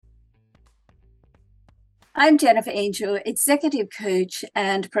I'm Jennifer Angel, executive coach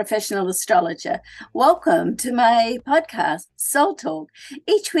and professional astrologer. Welcome to my podcast, Soul Talk.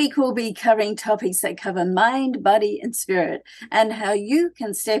 Each week, we'll be covering topics that cover mind, body, and spirit, and how you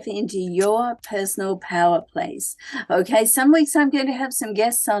can step into your personal power place. Okay, some weeks I'm going to have some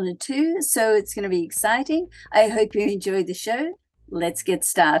guests on it too, so it's going to be exciting. I hope you enjoy the show. Let's get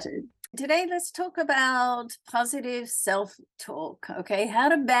started. Today, let's talk about positive self-talk, okay? How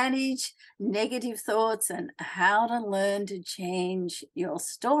to manage negative thoughts and how to learn to change your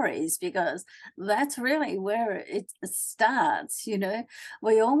stories, because that's really where it starts.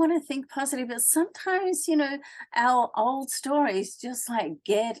 We all want to think positive, but sometimes, our old stories just like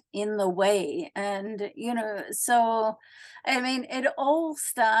get in the way. And, so I mean, it all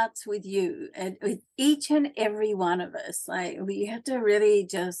starts with you and with each and every one of us. Like, we have to really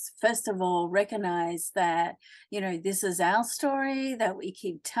just, first of all, recognize that, this is our story that we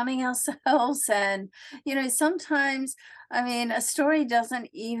keep telling ourselves. And, sometimes, I mean, a story doesn't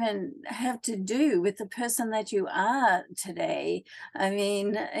even have to do with the person that you are today. I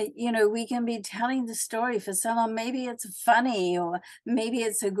mean, we can be telling the story for so long. Maybe it's funny, or maybe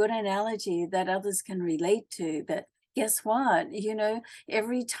it's a good analogy that others can relate to. But guess what?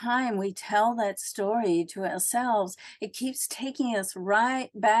 Every time we tell that story to ourselves, it keeps taking us right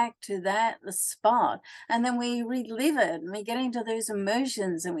back to that spot. And then we relive it and we get into those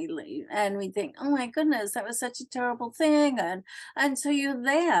emotions and we leave and we think, oh my goodness, that was such a terrible thing. And so you're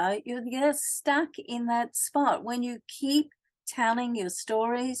there, you get stuck in that spot. When you keep telling your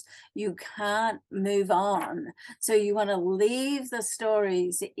stories, you can't move on. So you want to leave the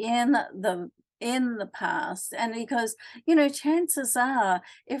stories in the past. And because chances are,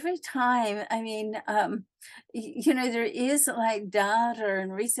 every time, I mean, there is like data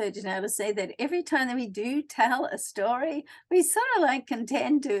and research now to say that every time that we do tell a story, we sort of like can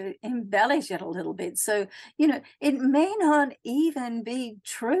tend to embellish it a little bit. So it may not even be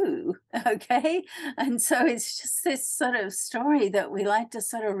true. Okay. And so it's just this sort of story that we like to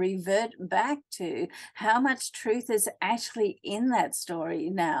sort of revert back to. How much truth is actually in that story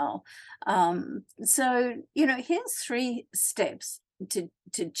now? So here's 3 steps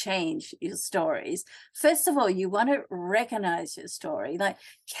to change your stories. First of all, you want to recognize your story, like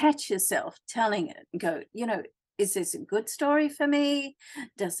catch yourself telling it. Go, is this a good story for me?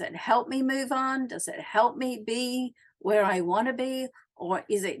 Does it help me move on? Does it help me be where I want to be? Or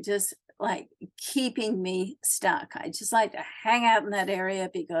is it just like keeping me stuck? I just like to hang out in that area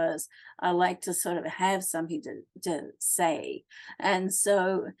because I like to sort of have something to say. And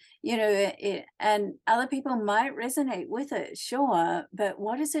so, and other people might resonate with it, sure, but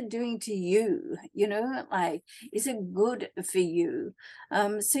what is it doing to you? Like, is it good for you?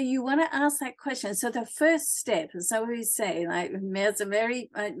 So you want to ask that question. So the first step, as I always say, like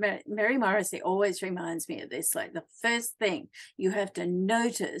Mary Morrissey always reminds me of this, like the first thing you have to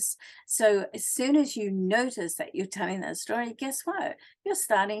notice. So as soon as you notice that you're telling that story, guess what? You're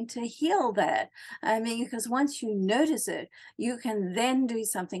starting to heal that. I mean, because once you notice it, you can then do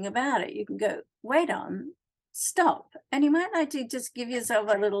something about it. You can go, wait on, stop. And you might like to just give yourself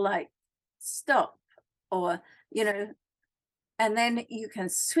a little like, stop, or, and then you can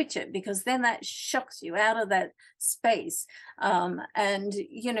switch it, because then that shocks you out of that space. And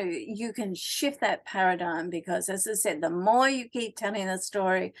you can shift that paradigm, because as I said, the more you keep telling the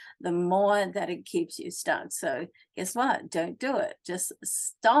story, the more that it keeps you stuck. So guess what? Don't do it. Just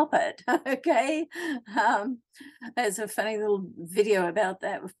stop it. Okay. There's a funny little video about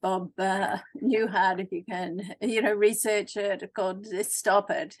that with Bob Newhart, if you can research it, called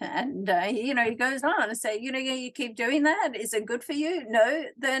Stop It. And he goes on to say, you keep doing that, is it good for you? No,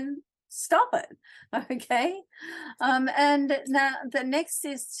 then stop it. Okay. And now the next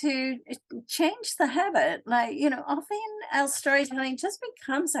is to change the habit. Like, often our storytelling just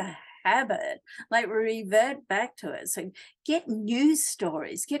becomes a habit, like we revert back to it. So get new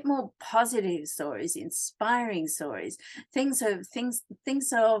stories, get more positive stories, inspiring stories, things of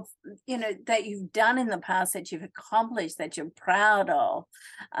that you've done in the past, that you've accomplished, that you're proud of,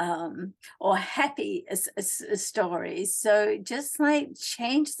 or happy stories. So just like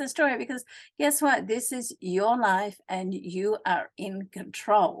change the story, because guess what? This is your life and you are in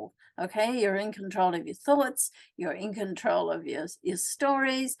control. Okay, you're in control of your thoughts, you're in control of your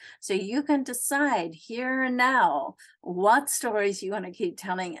stories. So you can decide here and now what stories you want to keep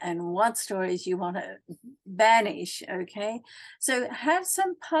telling and what stories you want to banish. Okay, so have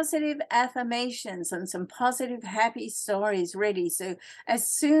some positive affirmations and some positive, happy stories ready. So as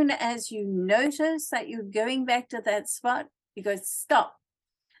soon as you notice that you're going back to that spot, you go, stop.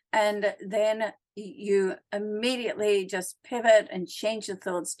 and then you immediately just pivot and change your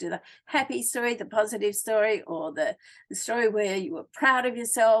thoughts to the happy story, the positive story, or the story where you were proud of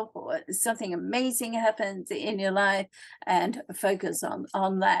yourself or something amazing happens in your life, and focus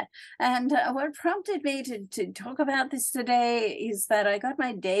on that. And what prompted me to talk about this today is that I got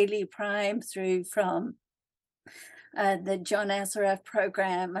my daily prime through from the John Assaraf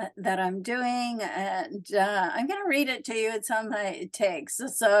program that I'm doing, and I'm going to read it to you. It's on my text.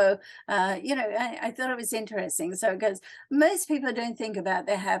 So, I thought it was interesting. So it goes, most people don't think about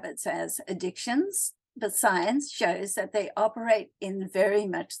their habits as addictions, but science shows that they operate in very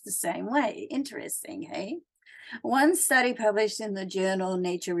much the same way. Interesting, hey? One study published in the journal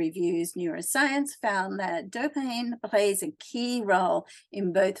Nature Reviews Neuroscience found that dopamine plays a key role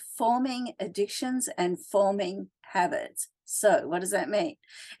in both forming addictions and forming habits. So, what does that mean?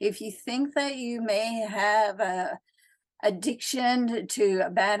 If you think that you may have a addiction to a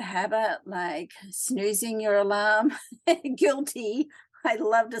bad habit like snoozing your alarm, guilty. I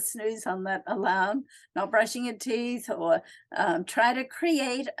love to snooze on that alarm, not brushing your teeth, or try to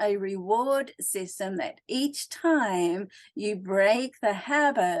create a reward system that each time you break the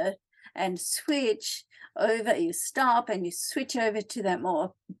habit and switch over, you stop and you switch over to that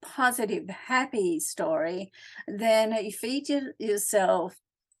more positive, happy story, then you feed yourself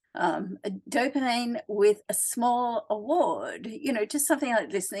dopamine with a small award, just something like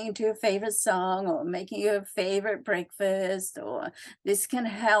listening to your favorite song or making your favorite breakfast, or this can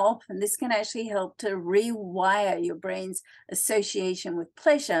help, and this can actually help to rewire your brain's association with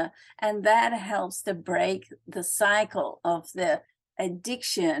pleasure, and that helps to break the cycle of the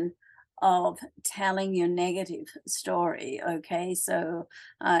addiction of telling your negative story. Okay, so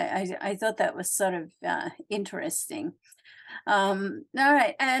I thought that was sort of interesting. All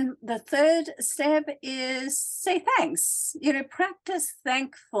right. And the third step is say thanks, practice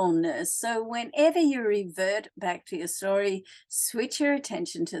thankfulness. So whenever you revert back to your story, switch your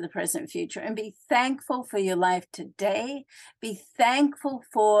attention to the present, future, and be thankful for your life today. Be thankful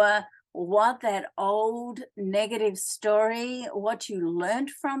for what that old negative story, what you learned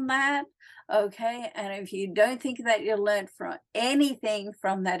from that. Okay. And if you don't think that you learned from anything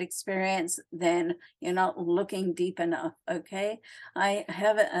from that experience, then you're not looking deep enough. Okay. I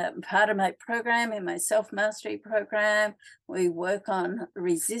have a part of my program, in my self-mastery program, we work on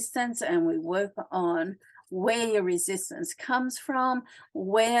resistance, and we work on where your resistance comes from,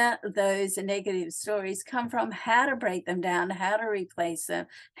 where those negative stories come from, how to break them down, how to replace them,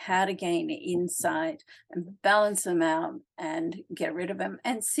 how to gain insight and balance them out and get rid of them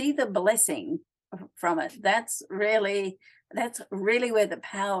and see the blessing from it. That's really where the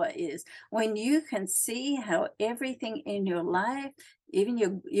power is. When you can see how everything in your life, even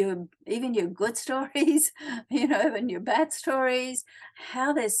your good stories, and your bad stories,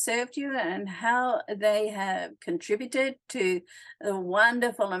 how they served you and how they have contributed to the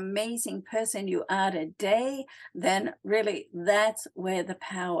wonderful, amazing person you are today, then really that's where the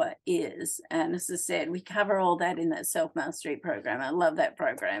power is. And as I said, we cover all that in that self-mastery program. I love that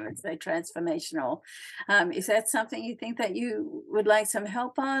program. It's very transformational. If that's something you think that you would like some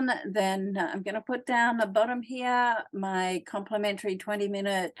help on, then I'm going to put down the bottom here my complimentary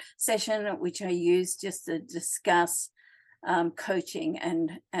 20-minute session, which I use just to discuss coaching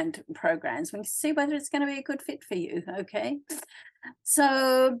and programs. We can see whether it's going to be a good fit for you. Okay.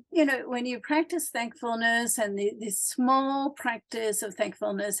 So, when you practice thankfulness, and this small practice of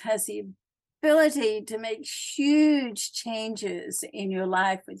thankfulness has the ability to make huge changes in your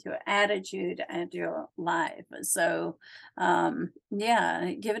life with your attitude and your life. So,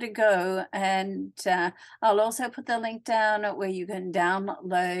 give it a go. And I'll also put the link down where you can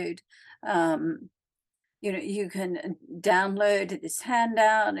download. You can download this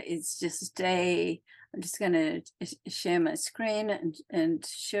handout. It's just I'm just going to share my screen and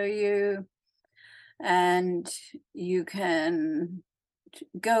show you. And you can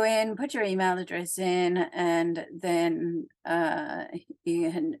go in, put your email address in, and then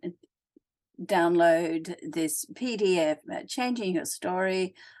you can download this PDF about changing your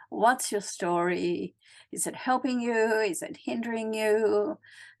story. What's your story? Is it helping you? Is it hindering you?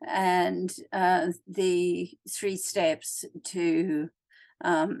 And the 3 steps to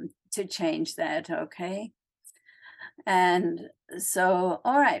change that. Okay. And so,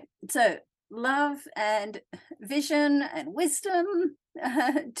 all right. So love and vision and wisdom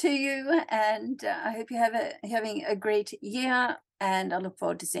to you. And I hope you're having a great year. And I look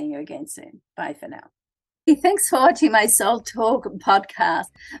forward to seeing you again soon. Bye for now. Thanks for watching my Soul Talk podcast.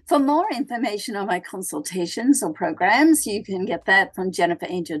 For more information on my consultations or programs, you can get that from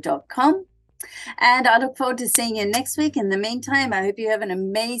jenniferangel.com. And I look forward to seeing you next week. In the meantime, I hope you have an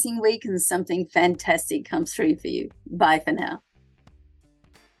amazing week and something fantastic comes through for you. Bye for now.